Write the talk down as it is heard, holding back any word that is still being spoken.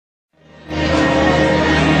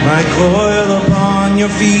oil upon your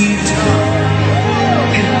feet,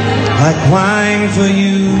 like wine for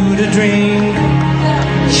you to drink.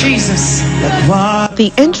 Jesus.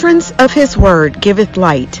 The entrance of his word giveth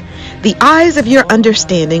light. The eyes of your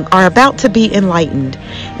understanding are about to be enlightened.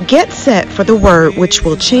 Get set for the word which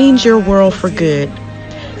will change your world for good.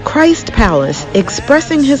 Christ Palace,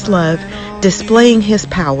 expressing his love, displaying his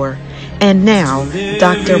power. And now,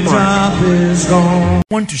 Dr. Mark. I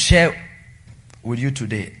want to share with you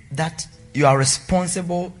today that you are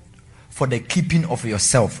responsible for the keeping of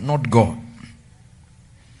yourself, not God.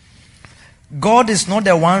 God is not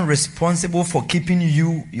the one responsible for keeping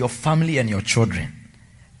you, your family, and your children.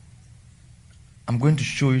 I'm going to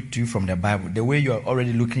show it to you from the Bible. The way you are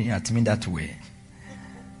already looking at me that way.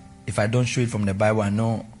 If I don't show it from the Bible, I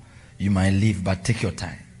know you might leave, but take your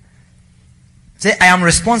time. Say, I am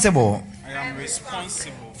responsible,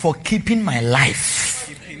 for keeping my life,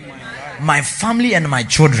 my family and my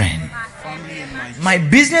children, my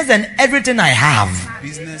business and everything I have.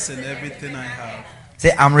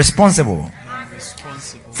 Say, I'm responsible,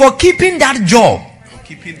 for keeping that job,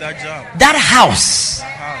 that house,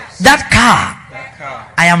 that car.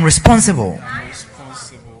 I am responsible.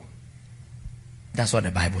 That's what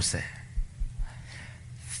the Bible says.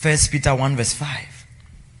 1 Peter 1 verse 5.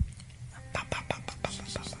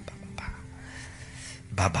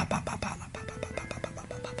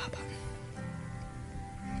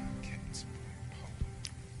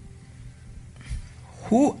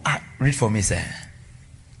 Who are, read for me, sir.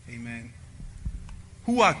 Amen.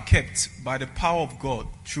 Who are kept by the power of God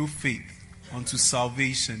through faith unto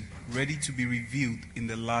salvation, ready to be revealed in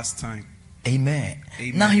the last time. Amen.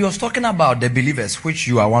 Amen. Now he was talking about the believers, which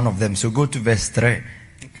you are one of them. So go to verse 3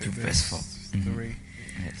 to verse 4. 3.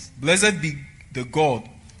 Yes. Blessed be the God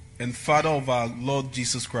and Father of our Lord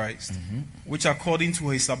Jesus Christ, which according to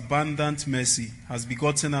his abundant mercy has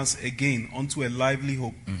begotten us again unto a lively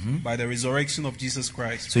hope by the resurrection of Jesus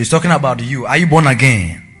Christ. So he's talking about you. Are you born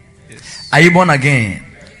again? Yes. Are you born again?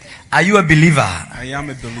 Are you a believer? I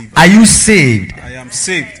am a believer. Are you saved? I am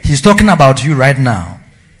saved. He's talking about you right now.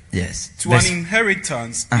 Yes. To an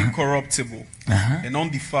inheritance incorruptible and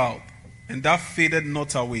undefiled, and that faded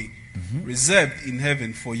not away, reserved in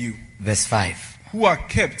heaven for you. Verse 5. Who are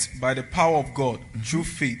kept by the power of God through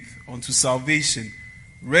faith unto salvation,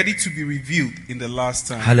 ready to be revealed in the last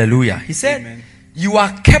time. Hallelujah. He said, Amen. You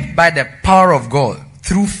are kept by the power of God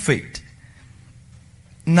through faith.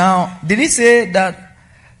 Now, did he say that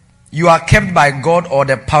you are kept by God or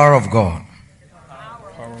the power of God?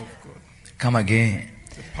 Power of God. Come again.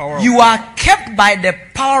 The power of You God. are kept by the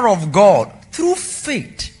power of God through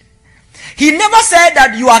faith. He never said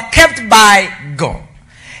that you are kept by God.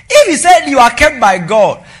 If he said you are kept by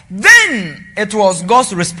God, then it was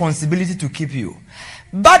God's responsibility to keep you.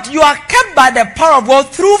 But you are kept by the power of God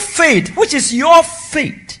through faith, which is your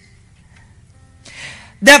faith.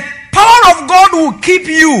 The power of God will keep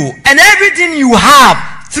you and everything you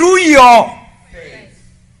have through your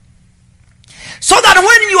faith. So that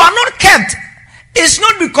when you are not kept, it's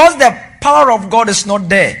not because the power of God is not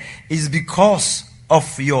there. It's because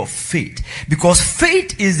of your faith. Because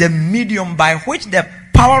faith is the medium by which the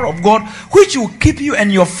power of God, which will keep you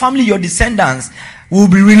and your family, your descendants, will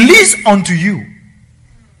be released unto you.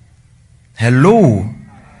 Hello.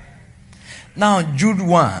 Now Jude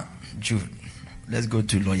 1. Jude. Let's go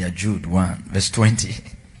to lawyer Jude 1 verse 20.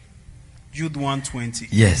 Jude 1:20.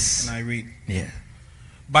 Yes. And I read. Yeah.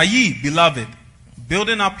 By ye, beloved,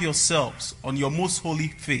 building up yourselves on your most holy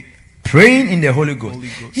faith. Praying in the Holy Ghost. Holy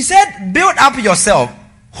Ghost. He said, build up yourself.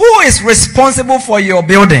 Who is responsible for your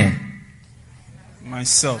building?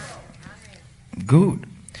 Myself. Good.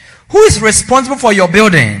 Who is responsible for your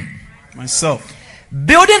building? Myself.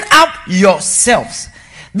 Building up yourselves.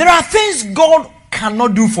 There are things God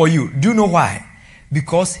cannot do for you. Do you know why?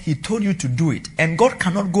 Because he told you to do it. And God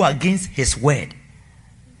cannot go against his word.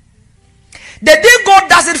 The day God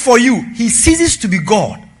does it for you, he ceases to be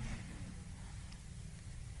God.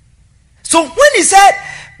 So when he said,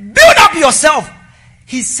 build up yourself,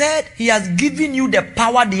 he said he has given you the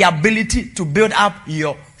power, the ability to build up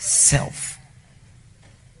yourself.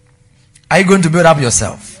 Are you going to build up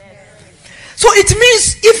yourself? So it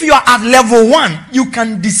means if you are at level 1, you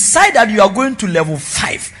can decide that you are going to level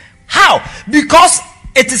 5. How? Because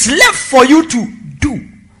it is left for you to do.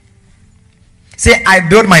 Say, I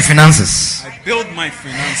build my finances. I build my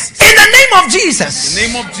finances. In the name of Jesus.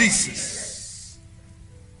 In the name of Jesus.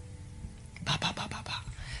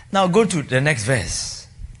 Now go to the next verse.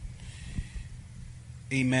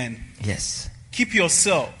 Amen. Yes. Keep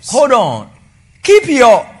yourselves. Hold on. Keep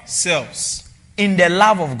yourselves Selves. in the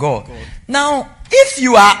love of God. Now, if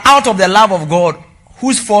you are out of the love of God,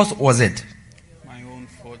 Whose fault was it? My own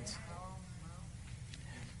fault.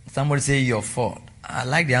 Somebody say your fault. I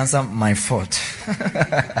like the answer, my fault.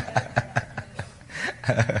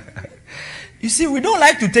 You see, we don't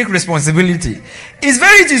like to take responsibility. It's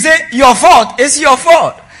very easy to say, your fault, it's your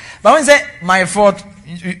fault. But when you say, my fault,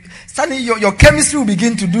 suddenly your chemistry will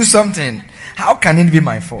begin to do something. How can it be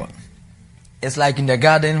my fault? It's like in the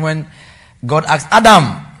garden when God asked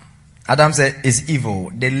Adam. Adam said, it's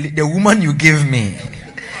evil. The woman you gave me.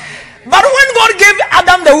 But when God gave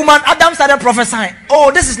Adam the woman, Adam started prophesying.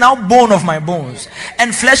 Oh, this is now bone of my bones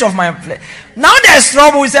and flesh of my flesh. Now there's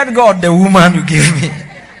trouble. He said, God, the woman you gave me.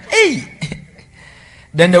 Hey.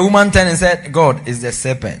 Then the woman turned and said, God is the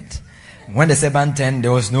serpent. When the serpent turned,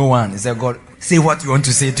 there was no one. He said, God, say what you want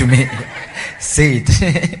to say to me. Say it.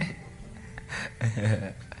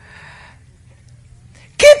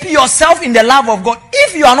 Keep yourself in the love of God.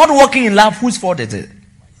 If you are not walking in love, whose fault is it?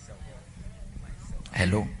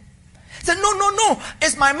 Hello? Say, no.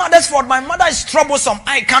 It's my mother's fault. My mother is troublesome.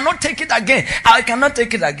 I cannot take it again. I cannot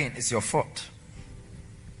take it again. It's your fault.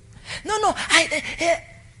 No.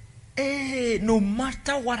 No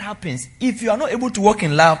matter what happens, if you are not able to walk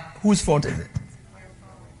in love, whose fault is it?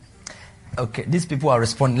 Okay, these people are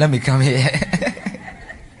responding. Let me come here.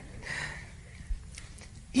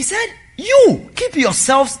 He said, you keep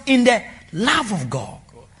yourselves in the love of God.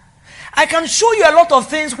 I can show you a lot of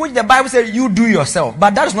things which the Bible said you do yourself,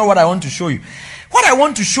 but that is not what I want to show you. What I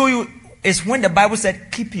want to show you is when the Bible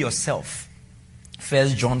said keep yourself. 1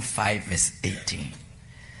 John 5 verse 18.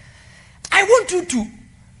 I want you to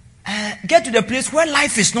get to the place where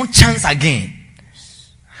life is not chance again.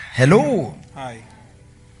 Hello. Hi.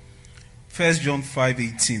 1 John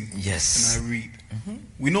 5:18. Yes. And I read.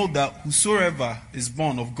 We know that whosoever is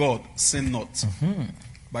born of God sin not.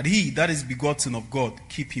 But he that is begotten of God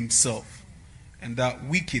keep himself, and that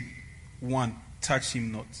wicked one touch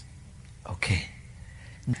him not. Okay.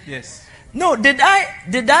 Yes. No, did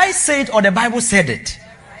I say it or the Bible said it?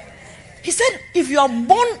 He said, if you are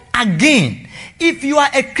born again, if you are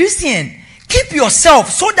a Christian, keep yourself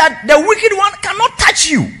so that the wicked one cannot touch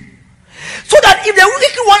you. So that if the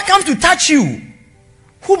wicked one comes to touch you,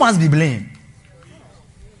 who must be blamed?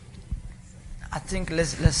 I think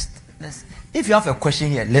let's if you have a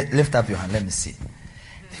question here, lift up your hand, let me see.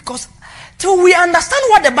 Because till we understand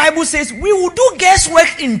what the Bible says, we will do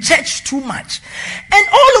guesswork in church too much. And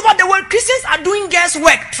all over the world, Christians are doing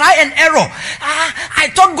guesswork, try and error.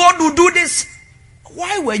 I thought God would do this.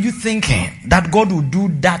 Why were you thinking that God would do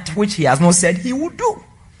that which he has not said he would do?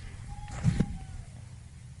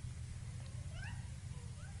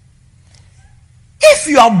 If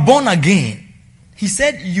you are born again, he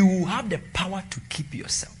said you have the power to keep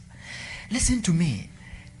yourself. Listen to me.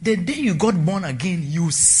 The day you got born again,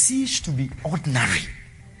 you cease to be ordinary.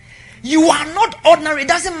 You are not ordinary. It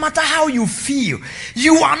doesn't matter how you feel.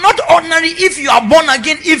 You are not ordinary if you are born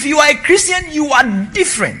again. If you are a Christian, you are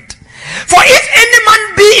different. For if any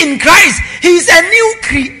man be in Christ, he is a new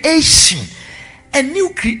creation. A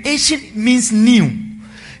new creation means new.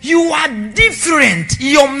 You are different.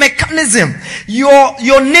 Your mechanism,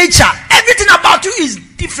 your nature, everything about you is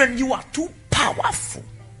different. You are too powerful.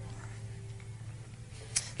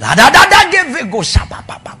 We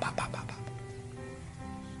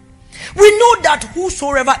know that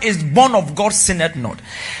whosoever is born of God sinneth not.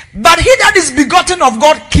 But he that is begotten of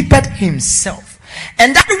God keepeth himself.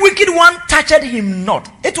 And that wicked one touched him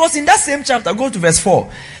not. It was in that same chapter, go to verse 4,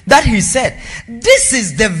 that he said, this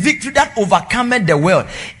is the victory that overcometh the world.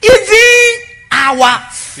 Even our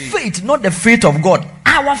faith, not the faith of God,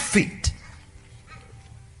 our faith.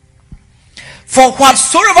 For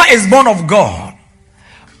whatsoever is born of God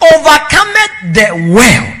overcometh the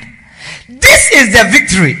world. This is the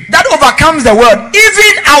victory that overcomes the world,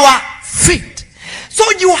 even our faith. So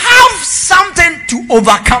you have something to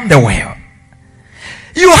overcome the world.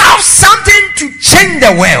 You have something to change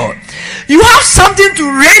the world. You have something to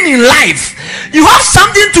reign in life. You have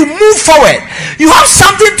something to move forward. You have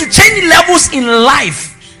something to change levels in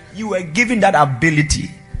life. You were given that ability.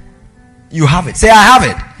 You have it. Say, I have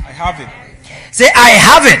it. I have it. Say, I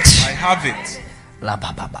have it. I have it.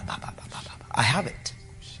 I have it.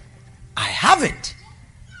 I have it.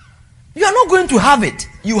 You are not going to have it.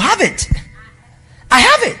 You have it. I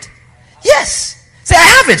have it. Yes. Say, I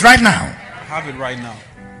have it right now. I have it right now.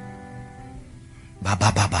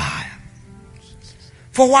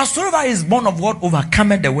 For whatsoever is born of God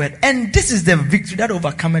overcometh the world. And this is the victory that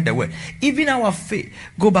overcometh the world. Even our faith.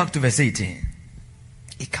 Go back to verse 18.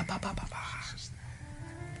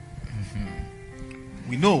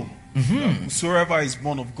 We know that whosoever is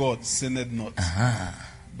born of God sinneth not.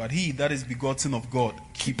 But he that is begotten of God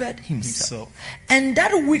keepeth himself. himself. And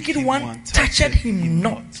that wicked one toucheth him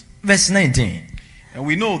not. Verse 19. And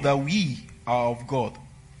we know that we are of God,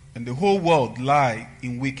 and the whole world lie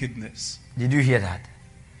in wickedness. Did you hear that?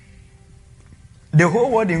 The whole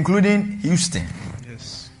world, including Houston,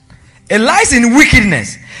 Yes. it lies in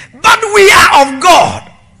wickedness. But we are of God.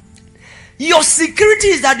 Your security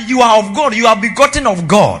is that you are of God. You are begotten of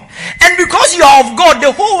God. And because you are of God,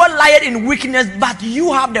 the whole world lieth in wickedness. But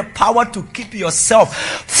you have the power to keep yourself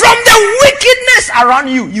from the wickedness around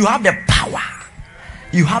you. You have the power.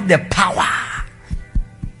 You have the power.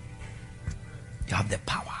 You have the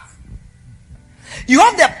power. You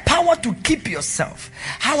have the power to keep yourself.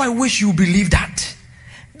 How I wish you believe that.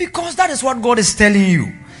 Because that is what God is telling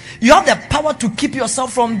you. You have the power to keep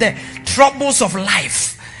yourself from the troubles of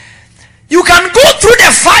life. You can go through the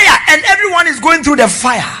fire, and everyone is going through the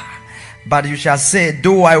fire. But you shall say,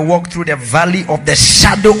 though I walk through the valley of the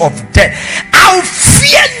shadow of death, I'll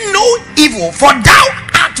fear no evil, for thou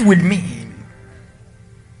art with me.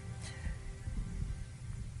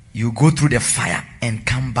 You go through the fire and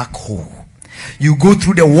come back whole. You go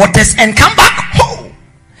through the waters and come back whole.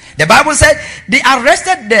 The Bible said they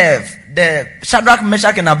arrested the Shadrach,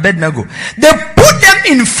 Meshach, and Abednego. They put them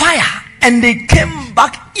in fire and they came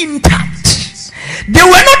back intact. They were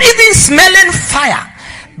not even smelling fire,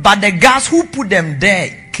 but the guys who put them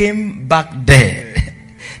there came back there.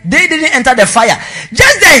 They didn't enter the fire.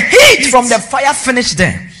 Just the heat from the fire finished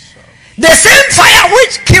them. The same fire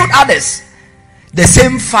which killed others. The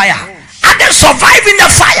same fire. Others survived in the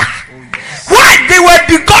fire. Why? They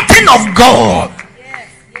were begotten of God.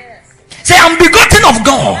 Say, I'm begotten of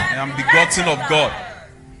God. I am begotten of God.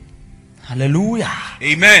 Hallelujah.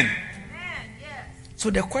 Amen. So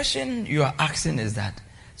the question you are asking is that,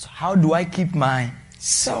 so how do I keep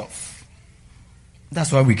myself?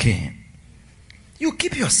 That's why we came. You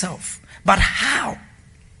keep yourself. But how?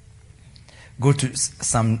 Go to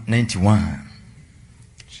Psalm 91.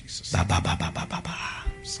 Jesus. Ba, ba, ba, ba, ba, ba, ba.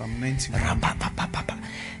 Psalm 91. Ra, ba, ba, ba, ba, ba.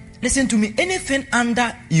 Listen to me. Anything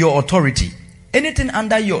under your authority, anything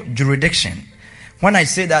under your jurisdiction, when I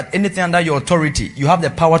say that anything under your authority, you have the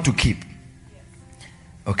power to keep.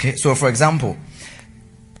 Okay, so for example,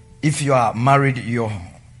 if you are married, your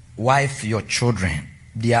wife, your children,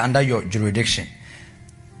 they are under your jurisdiction.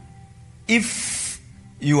 If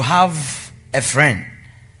you have a friend,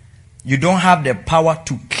 you don't have the power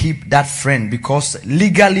to keep that friend because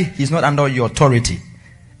legally he's not under your authority.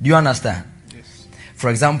 Do you understand? Yes.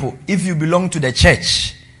 For example, if you belong to the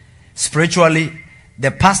church, spiritually,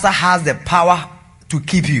 the pastor has the power to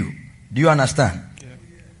keep you. Do you understand? Yeah.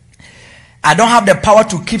 I don't have the power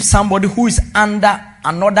to keep somebody who is under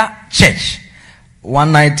another church.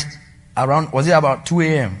 One night, around, was it about 2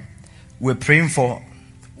 a.m., we're praying for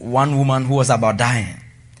one woman who was about dying.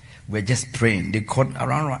 We're just praying. They called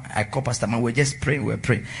around, I called Pastor Man, we're just praying, we're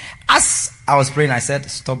praying. As I was praying, I said,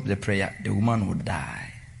 stop the prayer. The woman would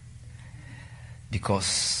die.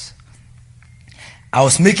 Because I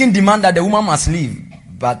was making demand that the woman must leave.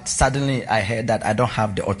 But suddenly I heard that I don't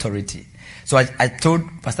have the authority. So I told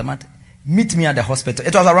Pastor Matt, meet me at the hospital.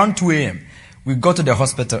 It was around 2 a.m. We got to the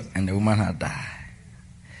hospital and the woman had died.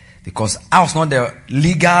 Because I was not the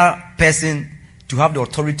legal person to have the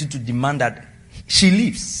authority to demand that she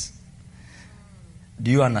leaves.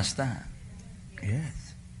 Do you understand?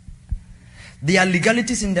 Yes. There are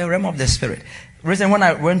legalities in the realm of the spirit. Recently when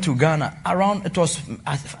I went to Ghana,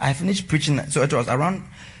 I finished preaching, so it was around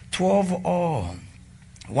 12 or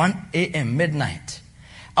 1 a.m. midnight.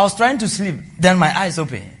 I was trying to sleep, then my eyes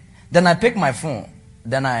open. Then I picked my phone.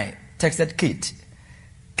 Then I texted Kate.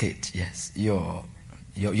 Kate, yes, your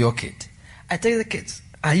Kate. I texted Kate,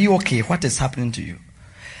 are you okay? What is happening to you?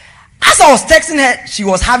 As I was texting her, she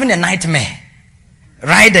was having a nightmare.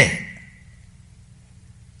 Right there.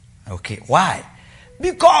 Okay, why?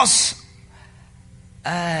 Because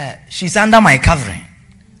she's under my covering.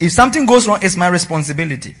 If something goes wrong, it's my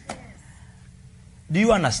responsibility. Do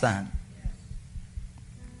you understand?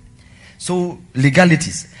 So,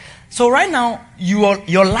 legalities. So right now,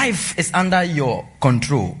 your life is under your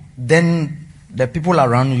control. Then the people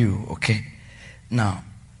around you, okay? Now,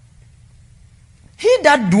 he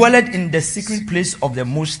that dwelleth in the secret place of the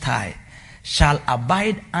Most High shall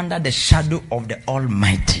abide under the shadow of the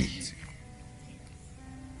Almighty.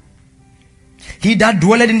 He that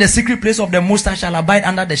dwelleth in the secret place of the Most High shall abide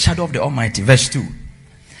under the shadow of the Almighty. Verse 2.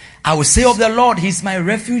 I will say of the Lord, He is my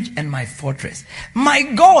refuge and my fortress. My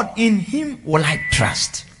God, in Him will I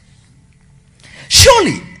trust.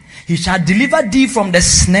 Surely He shall deliver thee from the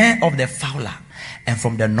snare of the fowler and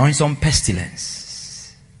from the noisome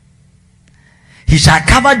pestilence. He shall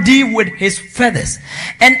cover thee with his feathers,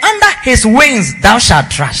 and under his wings thou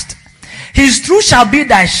shalt trust. His truth shall be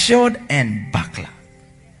thy shield and buckler.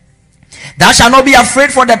 Thou shalt not be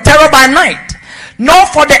afraid for the terror by night, nor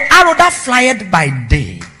for the arrow that flieth by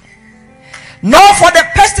day, nor for the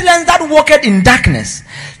pestilence that walketh in darkness,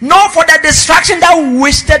 nor for the destruction that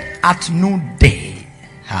wasteth at noonday.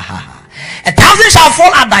 1,000 shall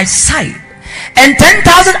fall at thy side, and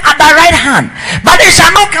 10,000 at thy right hand, but it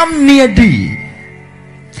shall not come near thee.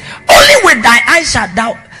 Only with thy eyes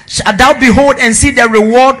shalt thou behold and see the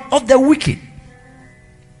reward of the wicked.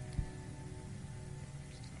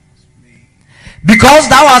 Because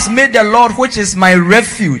thou hast made the Lord, which is my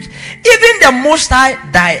refuge, even the Most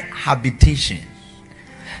High, thy habitation.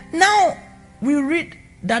 Now we read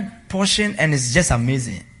that portion and it's just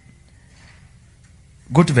amazing.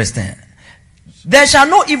 Go to verse 10. There shall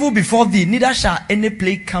no evil befall thee, neither shall any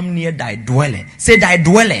plague come near thy dwelling. Say thy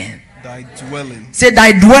dwelling. Thy dwelling. Say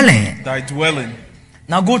thy dwelling. Thy dwelling.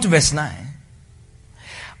 Now go to verse 9.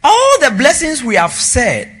 All the blessings we have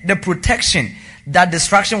said, the protection, that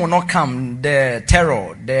destruction will not come, the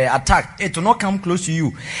terror, the attack, it will not come close to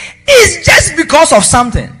you. It's just because of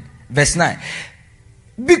something. Verse 9.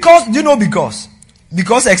 Because, do you know because?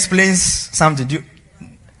 Because explains something.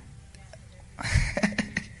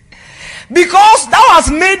 Because thou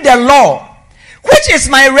hast made the Lord, which is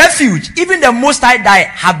my refuge, even the Most High, thy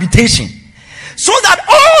habitation. So that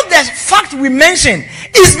all the fact we mentioned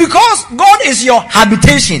is because God is your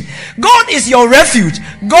habitation. God is your refuge.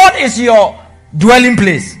 God is your dwelling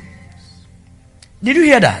place. Did you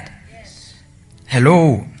hear that? Yes.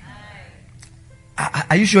 Hello.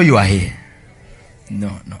 Are you sure you are here?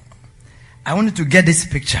 No. I wanted to get this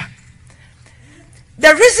picture.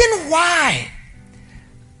 The reason why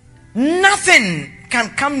nothing can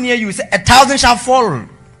come near you, say 1,000 shall fall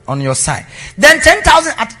on your side, then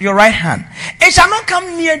 10,000 at your right hand, it shall not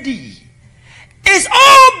come near thee. It's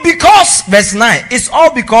all because, verse 9, it's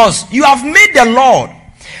all because you have made the Lord,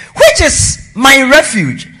 which is my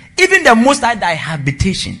refuge, even the Most High, thy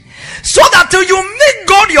habitation. So that till you make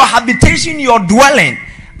God your habitation, your dwelling,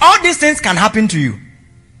 all these things can happen to you.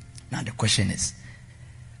 Now the question is,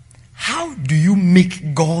 how do you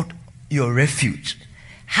make God your refuge?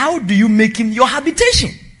 How do you make him your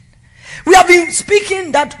habitation? We have been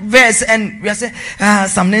speaking that verse and we are saying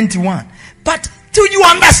Psalm 91. But till you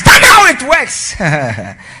understand how it works,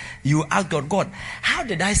 you ask God, how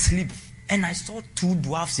did I sleep? And I saw 2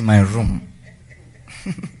 dwarfs in my room.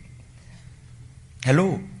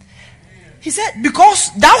 Hello. He said,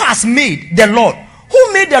 because thou hast made the Lord.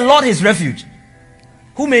 Who made the Lord his refuge?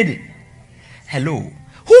 Who made it? Hello.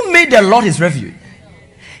 Who made the Lord his refuge?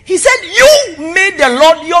 He said, you made the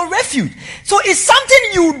Lord your refuge. So it's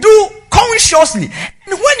something you do consciously.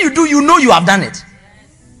 And when you do, you know you have done it.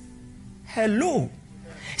 Hello.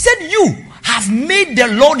 He said, you have made the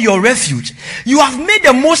Lord your refuge. You have made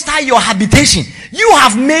the Most High your habitation. You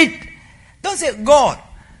have made. Don't say,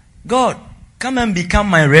 God, come and become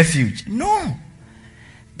my refuge. No.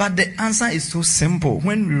 But the answer is so simple.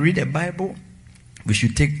 When we read the Bible, we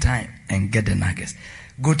should take time and get the nuggets.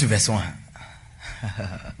 Go to verse 1.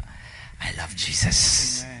 I love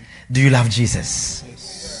Jesus. Amen. Do you love Jesus?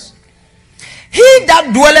 Yes. He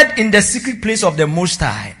that dwelleth in the secret place of the Most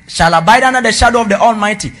High shall abide under the shadow of the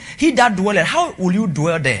Almighty. He that dwelleth, how will you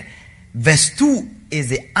dwell there? Verse 2 is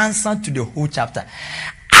the answer to the whole chapter.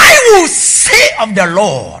 I will say of the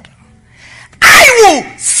Lord. I will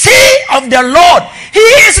say of the Lord. He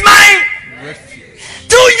is my refuge.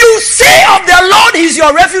 Till you say of the Lord, He is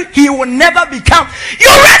your refuge, He will never become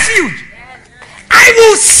your refuge. I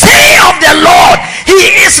will say of the Lord, He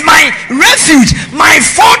is my refuge, my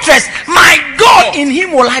fortress, my God. In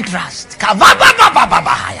Him will I trust. I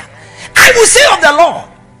will say of the Lord.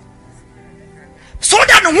 So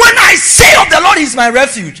that when I say of the Lord, He is my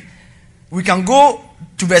refuge, we can go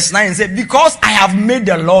to verse 9 and say, because I have made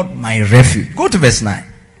the Lord my refuge. Go to verse 9.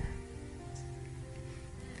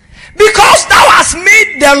 Because thou hast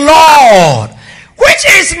made the Lord, which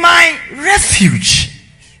is my refuge,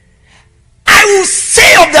 I will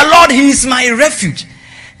say of the Lord, He is my refuge.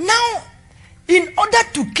 Now, in order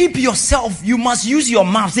to keep yourself, you must use your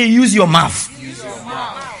mouth. Say, use your mouth. Use your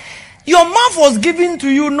mouth. Your mouth was given to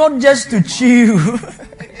you not just to chew.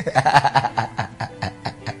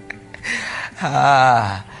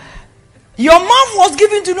 Your mouth was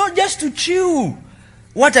given to not just to chew.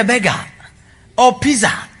 What a beggar. Or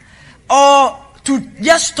pizza. Or to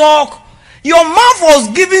just talk. Your mouth was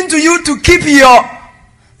given to you to keep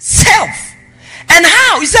yourself. And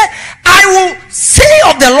how? He said, I will say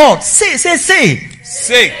of the Lord. Say.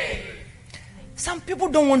 Some people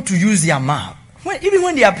don't want to use their mouth. Even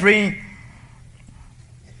when they are praying,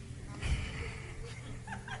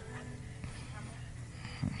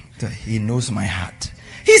 So he knows my heart.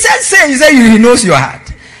 He said, say. He said, he knows your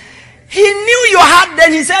heart. He knew your heart,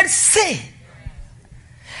 then he said, say.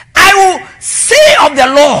 I will say of the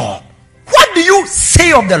Lord. What do you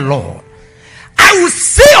say of the Lord? I will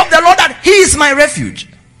say of the Lord that he is my refuge.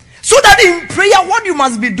 So that in prayer, what you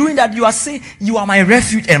must be doing, that you are saying, you are my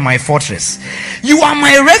refuge and my fortress. You are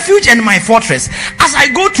my refuge and my fortress. As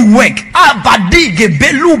I go to work, you are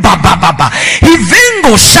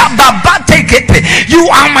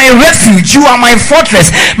my refuge, you are my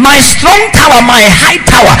fortress, my strong tower, my high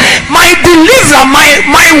tower, my deliverer, my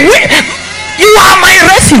way. You are my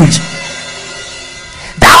refuge.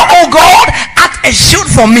 Thou, O God, art a shield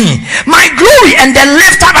for me, my glory and the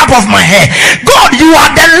lifter up of my head. God, you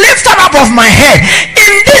are the lifter up of my head.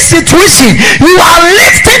 In this situation, you are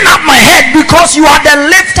lifting up my head because you are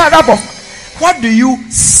the lifter up of. What do you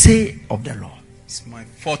say of the Lord? It's my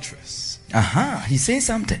fortress. He's saying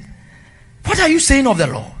something. What are you saying of the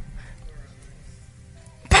Lord?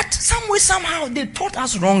 But some way, somehow, they taught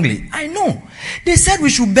us wrongly. I know. They said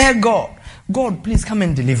we should beg God. God, please come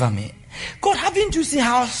and deliver me. God, haven't you seen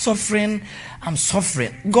how I'm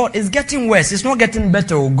suffering? God, it's getting worse. It's not getting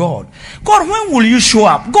better, oh God. God, when will you show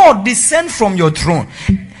up? God, descend from your throne.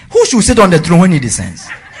 Who should sit on the throne when he descends?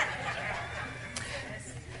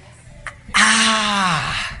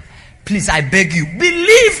 Please, I beg you,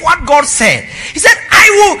 believe what God said. He said, I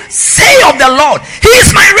will say of the Lord, he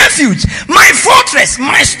is my refuge, my fortress,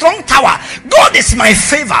 my strong tower. God is my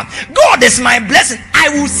favor. God is my blessing. I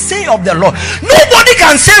will say of the Lord. Nobody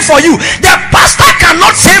can say for you. The pastor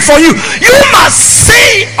cannot say for you. You must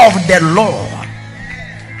say of the Lord.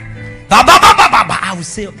 I will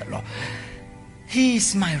say of the Lord. He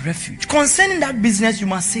is my refuge. Concerning that business, you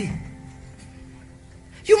must say.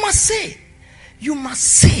 You must say. You must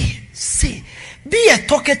say. Say. Be a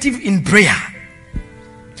talkative in prayer.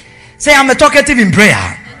 Say, I'm a talkative in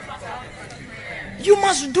prayer. You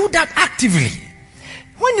must do that actively.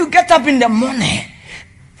 When you get up in the morning,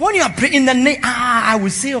 when you are praying in the name, I will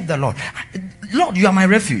say of the Lord, Lord, you are my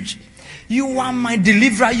refuge. You are my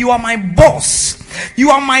deliverer. You are my boss. You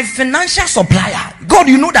are my financial supplier. God,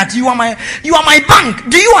 you know that you are my bank.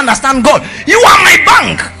 Do you understand, God? You are my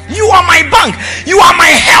bank. You are my bank. You are my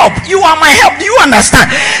help. You are my help. Do you understand?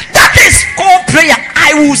 That is called prayer.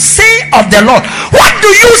 I will say of the Lord. What do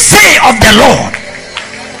you say of the Lord?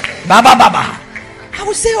 Baba. I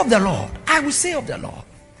will say of the Lord. I will say of the Lord.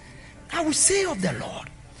 I will say of the Lord.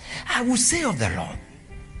 I will say of the Lord.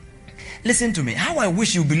 Listen to me. How I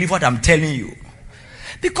wish you believe what I'm telling you.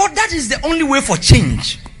 Because that is the only way for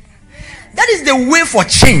change. That is the way for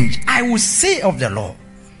change. I will say of the Lord.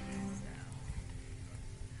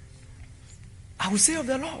 I will say of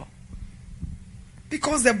the Lord.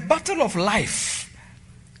 Because the battle of life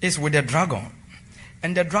is with the dragon.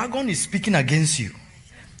 And the dragon is speaking against you.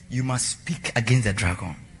 You must speak against the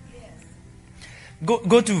dragon.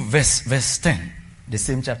 Go to verse 10. The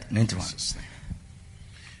same chapter, 91.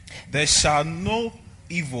 There shall no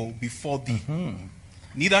evil befall thee.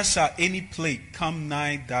 Neither shall any plague come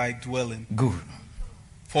nigh thy dwelling. Good.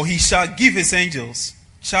 For he shall give his angels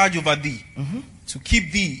charge over thee, to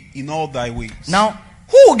keep thee in all thy ways. Now,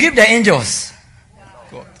 who will give the angels?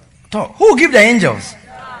 God. Talk. Who will give the angels?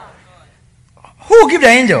 Who will give the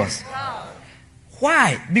angels?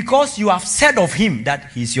 Why? Because you have said of him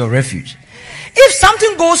that he is your refuge. If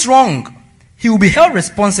something goes wrong, he will be held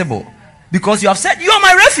responsible. Because you have said, you are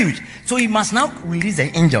my refuge. So he must now release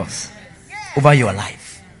the angels over your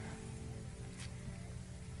life.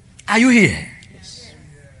 Are you here? Yes.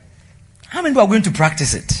 How many people are going to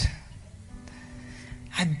practice it?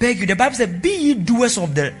 I beg you. The Bible said, be ye doers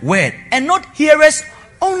of the word and not hearers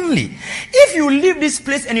only. If you leave this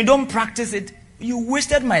place and you don't practice it, you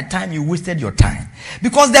wasted my time, you wasted your time.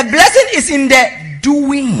 Because the blessing is in the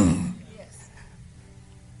doing.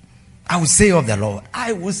 I will say of the Lord.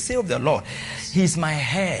 I will say of the Lord. He's my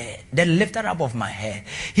head, the lifter up of my head.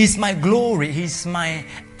 He's my glory. He's my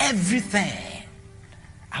everything.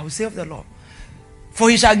 I will say of the Lord. For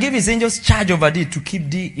he shall give his angels charge over thee to keep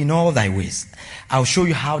thee in all thy ways. I'll show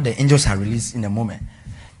you how the angels are released in a moment.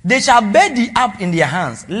 They shall bear thee up in their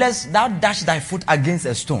hands, lest thou dash thy foot against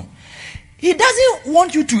a stone. He doesn't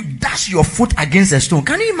want you to dash your foot against a stone.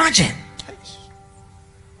 Can you imagine?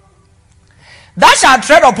 Thou shalt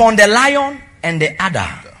tread upon the lion and the adder,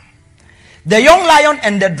 the young lion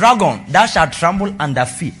and the dragon. Thou shalt trample under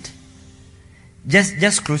feet.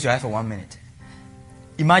 Just close your eyes for 1 minute.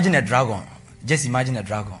 Imagine a dragon. Just imagine a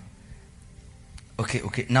dragon.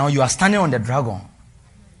 Okay. Now you are standing on the dragon.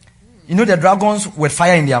 You know the dragons with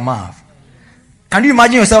fire in their mouth. Can you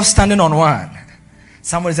imagine yourself standing on one?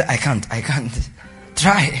 Somebody said, I can't.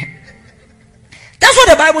 Try. That's what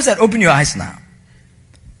the Bible said. Open your eyes now.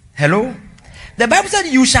 Hello? The Bible said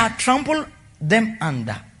you shall trample them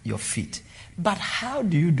under your feet. But how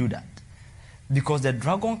do you do that? Because the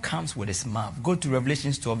dragon comes with his mouth. Go to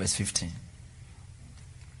Revelation 12 verse 15.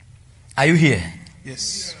 Are you here?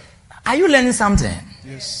 Yes. Are you learning something?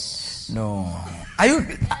 Yes. No. Are you?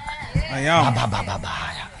 I am.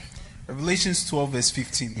 Revelations 12 verse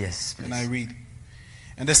 15. Yes, please. And I read.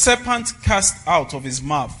 And the serpent cast out of his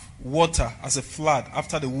mouth water as a flood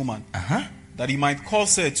after the woman, that he might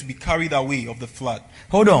cause her to be carried away of the flood.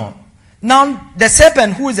 Hold on. Now, the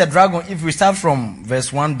serpent, who is a dragon, if we start from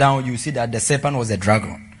verse 1 down, you see that the serpent was a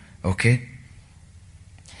dragon. Okay?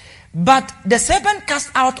 But the serpent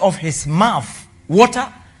cast out of his mouth water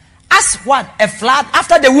as what? A flood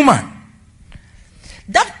after the woman.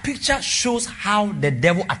 That picture shows how the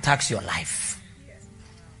devil attacks your life.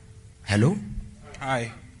 Hello?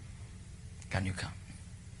 Hi. Can you come?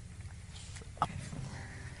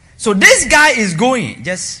 So this guy is going.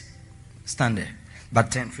 Just stand there.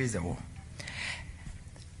 But face the wall.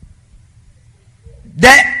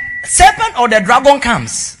 The serpent or the dragon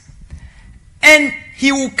comes. And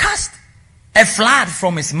he will cast a flood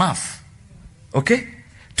from his mouth. Okay?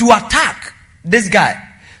 To attack this guy.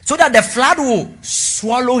 So that the flood will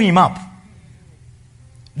swallow him up.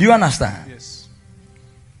 Do you understand? Yes.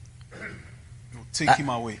 It will take him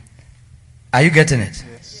away. Are you getting it?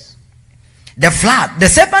 Yes. The flood. The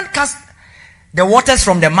serpent cast the waters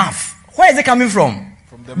from the mouth. Where is it coming from?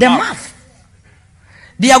 From the mouth.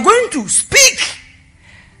 They are going to speak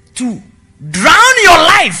to drown your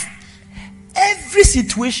life. Every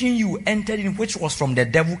situation you entered in which was from the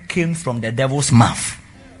devil came from the devil's mouth.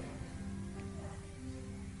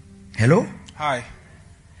 Hello? Hi.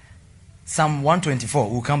 Psalm 124.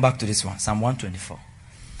 We'll come back to this one. Psalm 124.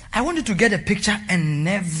 I want you to get a picture and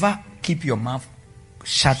never keep your mouth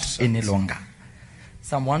shut any longer.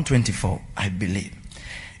 Psalm 124, I believe.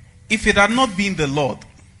 If it had not been the Lord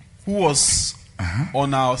who was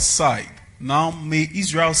on our side, now may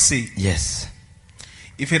Israel say, yes.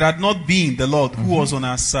 If it had not been the Lord who was on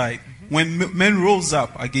our side, when men rose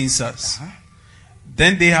up against us,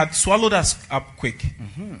 then they had swallowed us up quick,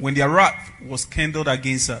 when their wrath was kindled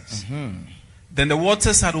against us. Then the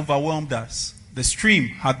waters had overwhelmed us. The stream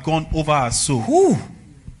had gone over our soul. Who?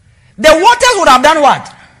 The waters would have done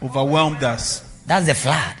what? Overwhelmed us. That's the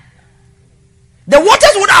flood. The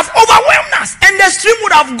waters would have overwhelmed us, and the stream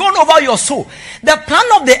would have gone over your soul. The plan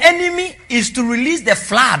of the enemy is to release the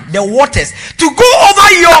flood, the waters, to go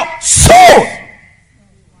over your soul.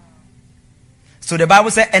 So the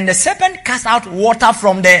Bible says, and the serpent cast out water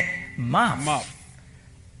from the mouth.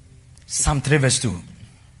 Psalm 3 verse 2.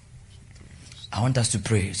 I want us to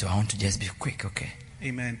pray, so I want to just be quick, okay?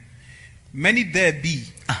 Amen. Many there be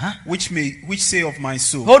which say of my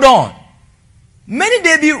soul. Hold on. Many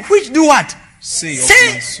there be which do what? Say of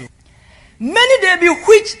my soul. Many there be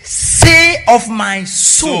which say of my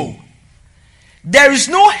soul. There is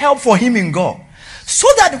no help for him in God. So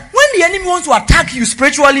that when the enemy wants to attack you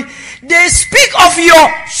spiritually, they speak of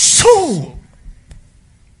your soul.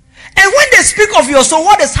 And when they speak of your soul,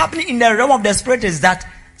 what is happening in the realm of the spirit is that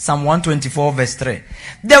Psalm 124 verse 3.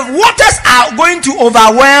 The waters are going to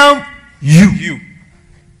overwhelm you.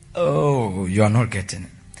 Oh, you are not getting it.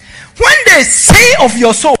 When they say of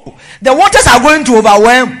your soul, the waters are going to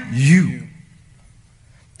overwhelm you.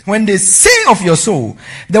 When they say of your soul,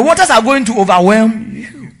 the waters are going to overwhelm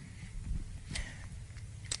you.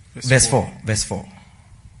 Verse 4. Verse 4.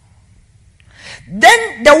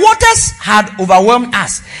 Then the waters had overwhelmed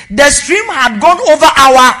us. The stream had gone over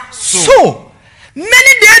our soul.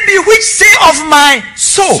 Many there be which say of my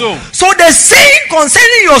soul. So the saying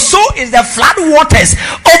concerning your soul is the flood waters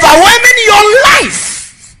overwhelming your life.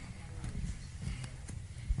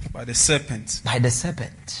 By the serpent. By the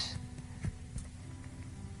serpent.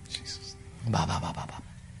 Jesus.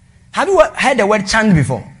 Have you heard the word chant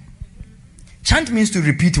before? Chant means to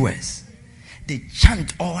repeat words. They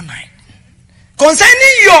chant all night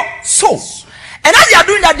concerning your soul. And as they are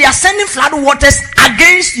doing that, they are sending flood waters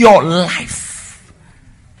against your life.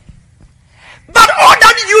 But all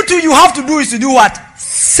that you have to do is to do what?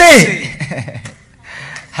 Say.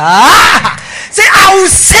 Say, I will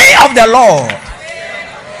say of the Lord,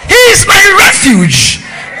 He is my refuge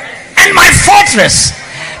and my fortress,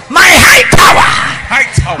 my high tower,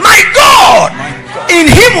 my God. In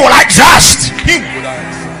Him will I trust.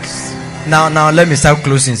 Now let me start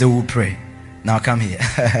closing so we'll pray. Now come here.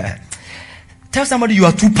 Tell somebody you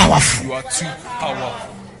are too powerful. You are too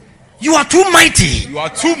powerful. You are too mighty. You are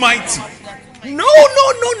too mighty. No.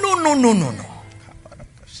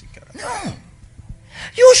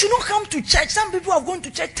 You should not come to church. Some people have gone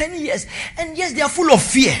to church 10 years, and yes, they are full of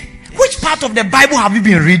fear. Which part of the Bible have you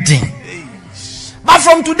been reading? But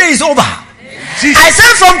from today it's over. I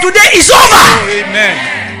said from today it's over.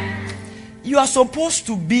 Amen. You are supposed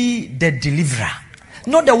to be the deliverer,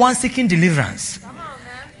 not the one seeking deliverance.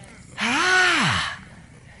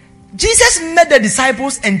 Jesus met the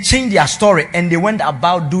disciples and changed their story, and they went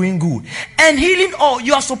about doing good and healing all.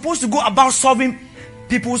 You are supposed to go about solving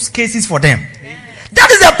people's cases for them. That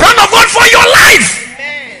is the plan of God for your life.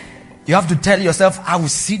 You have to tell yourself, I will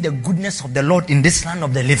see the goodness of the Lord in this land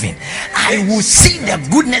of the living. I will see the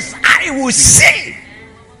goodness. I will see.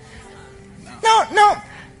 Now,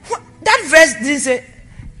 that verse didn't say,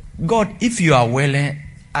 God, if you are willing,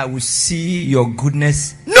 I will see your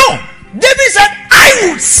goodness. No! David said, I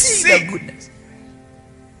will see the goodness.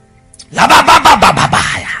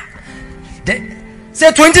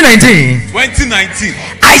 Say 2019. 2019.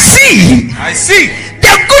 I see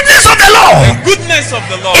the goodness of the Lord. The goodness of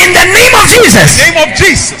the Lord. In the name of Jesus. In the name of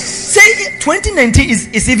Jesus. Say 2019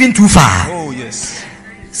 is even too far. Oh yes.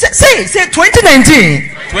 Say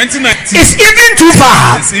 2019. 2019 is even too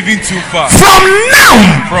far. It's even too far.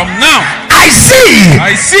 From now, I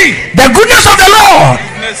see the goodness of the Lord.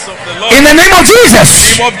 Goodness of the Lord. In the name of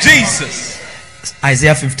Jesus. In the name of Jesus.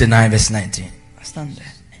 Isaiah 59 verse 19. Stand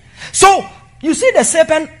there. So you see the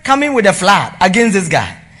serpent coming with a flood against this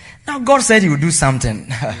guy. Now God said he would do something.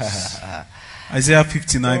 Isaiah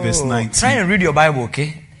 59 verse 19. Try and read your Bible,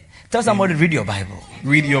 okay? Tell somebody, read your Bible.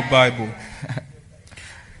 Read your Bible.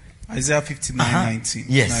 Isaiah 59 19.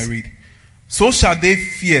 Yes. And I read. So shall they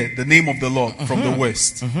fear the name of the Lord from the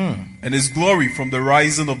west, and his glory from the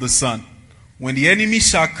rising of the sun, when the enemy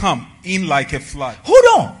shall come in like a flood. Hold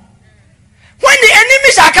on. When the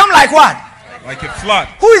enemy shall come like what? Like a flood.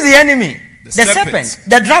 Who is the enemy? The serpent,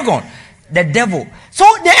 the dragon, the devil. So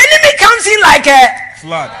the enemy comes in like a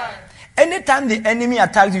flood. Anytime the enemy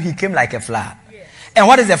attacks you, he came like a flood. And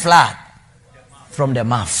what is a flood? From the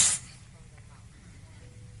mouth.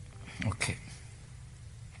 Okay.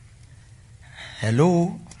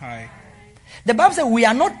 Hello. Hi. The Bible says we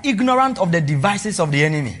are not ignorant of the devices of the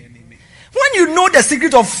enemy. When you know the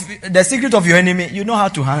secret of your enemy, you know how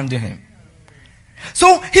to handle him.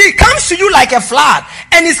 So he comes to you like a flood,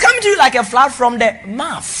 and he's coming to you like a flood from the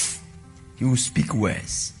mouth. He will speak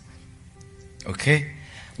words. Okay?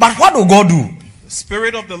 But what will God do? The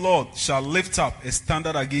Spirit of the Lord shall lift up a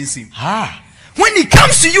standard against him. When he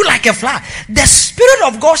comes to you like a flood, the Spirit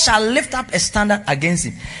of God shall lift up a standard against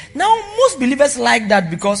him. Now, most believers like that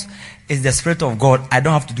because it's the Spirit of God. I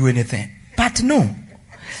don't have to do anything. But no.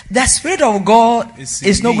 The Spirit of God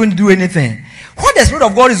is not going to do anything. What the Spirit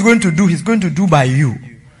of God is going to do, He's going to do by you.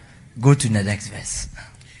 Go to the next verse.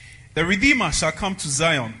 The Redeemer shall come to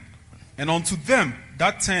Zion, and unto them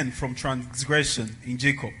that turn from transgression in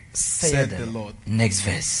Jacob, said the Lord. Next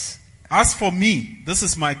verse. As for me, this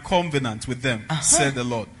is my covenant with them, said the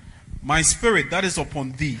Lord. My spirit that is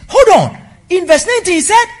upon thee. Hold on. In verse 19 he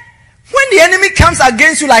said, when the enemy comes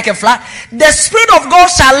against you like a flood, the Spirit of God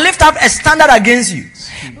shall lift up a standard against you.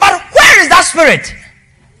 But where is that Spirit?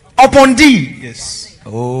 Upon thee. Yes.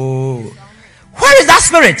 Oh. Where is that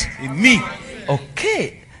Spirit? In me.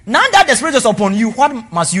 Okay. Now that the Spirit is upon you,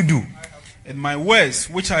 what must you do? And my words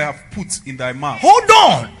which I have put in thy mouth. Hold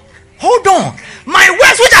on. My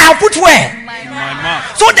words which I have put where? In my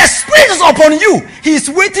mouth. So the Spirit is upon you. He is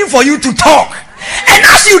waiting for you to talk. And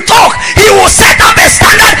as you talk, He will set up a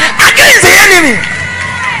standard against the enemy.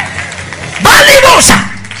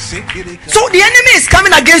 So the enemy is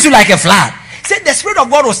coming against you like a flood. Say the Spirit of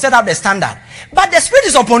God will set up the standard. But the Spirit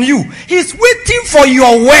is upon you. He's waiting for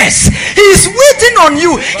your words. He's waiting on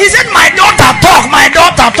you. He said, my daughter, talk. My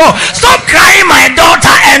daughter, talk. Stop crying, my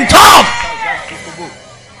daughter, and talk.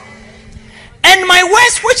 And my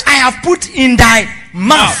words which I have put in thy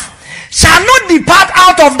mouth shall not depart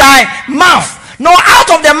out of thy mouth, nor out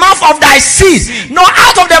of the mouth of thy seed, nor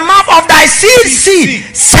out of the mouth of thy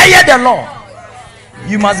seed, saith the Lord.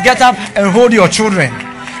 You must get up and hold your children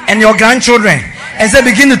and your grandchildren and say,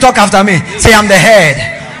 begin to talk after me. Say, I'm the head.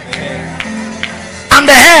 I'm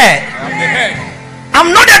the head.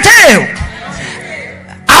 I'm not the tail.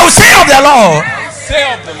 I will say of the Lord,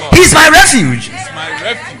 He's my refuge.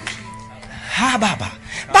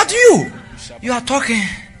 But you are talking.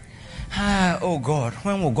 Oh God,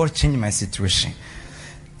 when will God change my situation?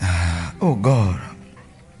 Oh God,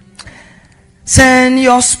 send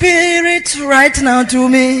your Spirit right now to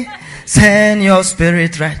me. Send your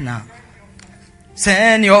Spirit right now.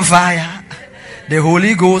 Send your fire, the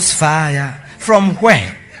Holy Ghost fire. From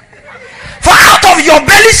where? For out of your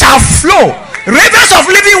belly shall flow rivers of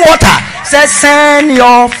living water. Says, send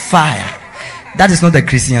your fire. That is not a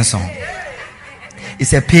Christian song.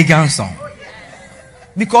 It's a pagan song.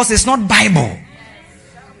 Because it's not Bible.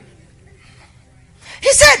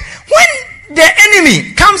 He said, when the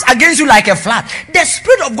enemy comes against you like a flood, the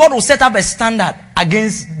Spirit of God will set up a standard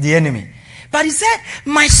against the enemy. But he said,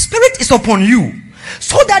 my Spirit is upon you,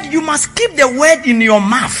 so that you must keep the word in your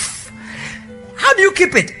mouth. How do you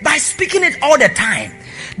keep it? By speaking it all the time.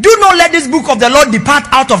 Do not let this book of the Lord depart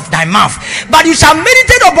out of thy mouth, but you shall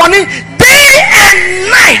meditate upon it day and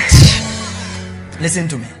night. Listen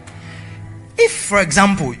to me. If, for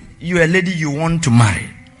example, you're a lady you want to marry,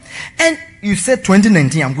 and you say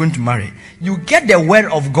 2019 I'm going to marry, you get the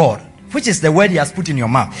word of God, which is the word he has put in your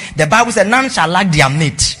mouth. The Bible said none shall lack their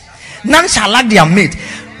mate. None shall lack their mate.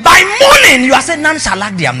 By morning you are saying none shall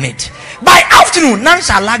lack their mate. By afternoon none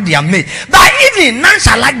shall lack their mate. By evening none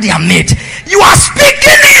shall lack their mate. You are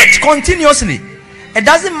speaking it continuously. It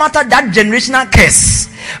doesn't matter that generational curse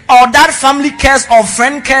or that family curse or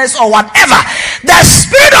friend curse or whatever. The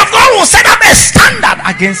Spirit of God will set up a standard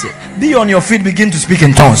against it. Be on your feet, begin to speak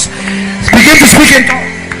in tongues. Begin to speak in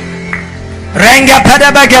tongues. Renga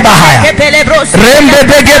pedabege bahaya. Rembe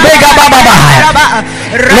bege bega baba bahaya.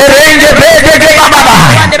 Lerenge bege baba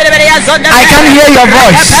bahaya. I can hear your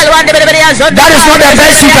voice. That is not the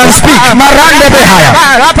best you can speak. Marande behaya.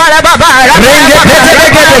 Renge bege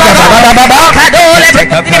bega baba baba.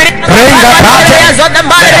 Renga pate.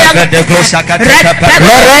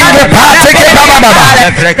 Lerenge pate ke baba baba.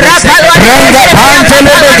 Renga pante bega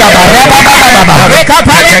baba baba. Renga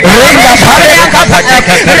pate.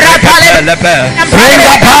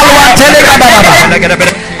 Renga palwa telega baba.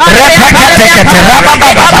 Repakete raba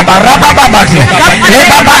baba raba baba.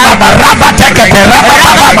 Leba baba raba tekete raba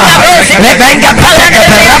baba. Lebenga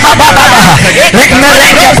patekete raba baba.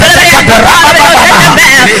 Rekmerenga patekete raba baba.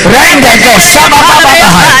 Renga go sama baba.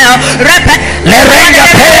 Lerenga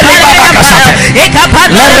pele baba kasate.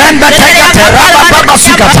 Lerenda tekete raba baba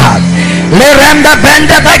sukata. Lerenda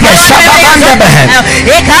bende bege sama bande behen.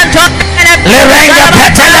 Lerenga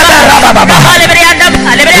petele raba baba.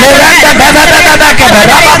 Lerenda bebe bebe kebe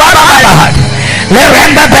raba baba.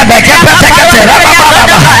 Lerenda bebe kebe tekete raba baba.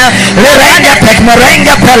 Lerenga pek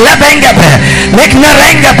merenga pele benga pe. Lek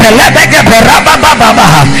merenga pele benga pe raba baba.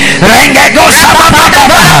 Renga go sama baba.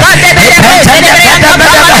 Petele bebe bebe.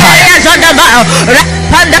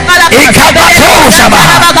 Ikabato sama.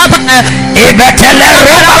 Ibetele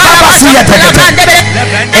raba baba suya tekete.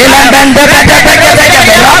 Elembende bebe bebe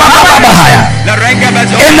kebe raba baba.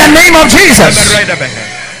 In the name of Jesus.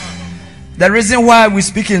 The reason why we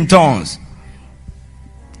speak in tongues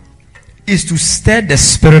is to stir the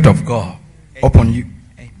Spirit of God upon you.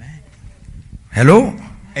 Amen. Hello?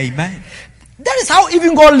 Amen. That is how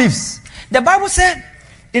even God lives. The Bible said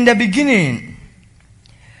in the beginning,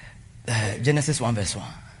 Genesis 1 verse 1.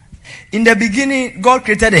 In the beginning, God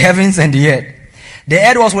created the heavens and the earth. The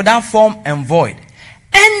earth was without form and void.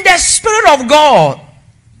 And the Spirit of God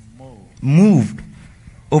moved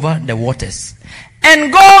over the waters.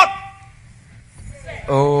 And God,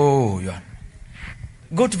 go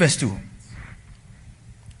to verse 2.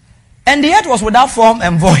 And the earth was without form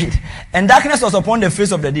and void, and darkness was upon the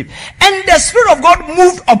face of the deep. And the Spirit of God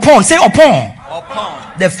moved upon, say upon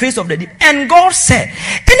the face of the deep. And God said,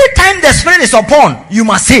 anytime the Spirit is upon, you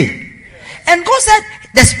must say. And God said,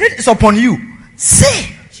 the Spirit is upon you.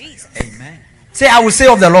 Say. Jesus. Amen. Say, I will say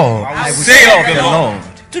of the Lord. I will say of the Lord.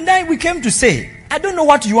 Tonight we came to say, I don't know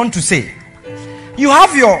what you want to say. You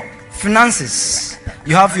have your finances,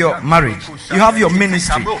 you have your marriage, you have your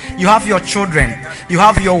ministry, you have your children, you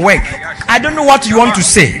have your work. I don't know what you want to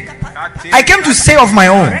say. I came to say of my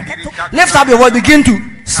own. Lift up your voice, begin to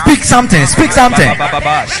speak something. Speak something.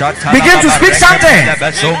 Begin to speak something.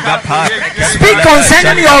 Speak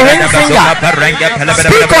concerning your ring finger.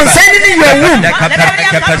 Speak concerning your womb.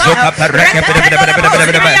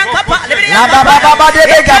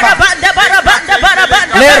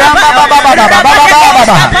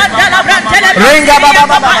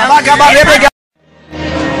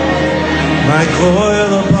 Like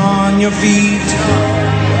oil upon your feet,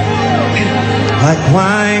 like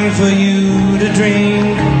wine for you to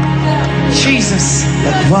drink, Jesus,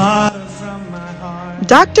 like water from my heart.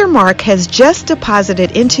 Dr. Mark has just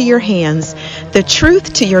deposited into your hands the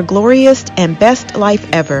truth to your glorious and best life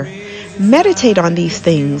ever. Meditate on these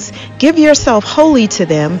things, give yourself wholly to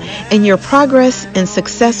them, and your progress and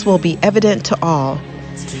success will be evident to all.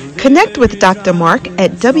 Connect with Dr. Mark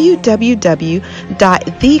at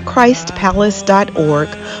www.thechristpalace.org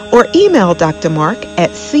or email Dr. Mark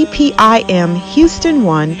at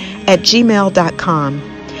cpimhouston1@gmail.com.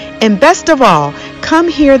 And best of all, come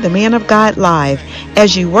hear the Man of God live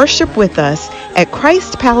as you worship with us at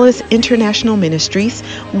Christ Palace International Ministries,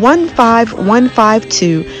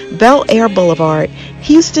 15152 Bel Air Boulevard,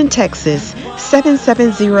 Houston, Texas,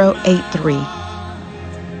 77083.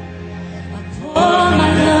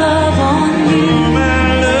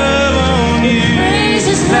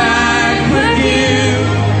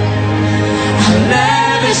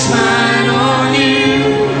 Mine on you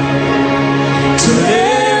till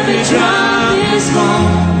every drop is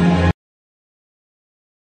gone.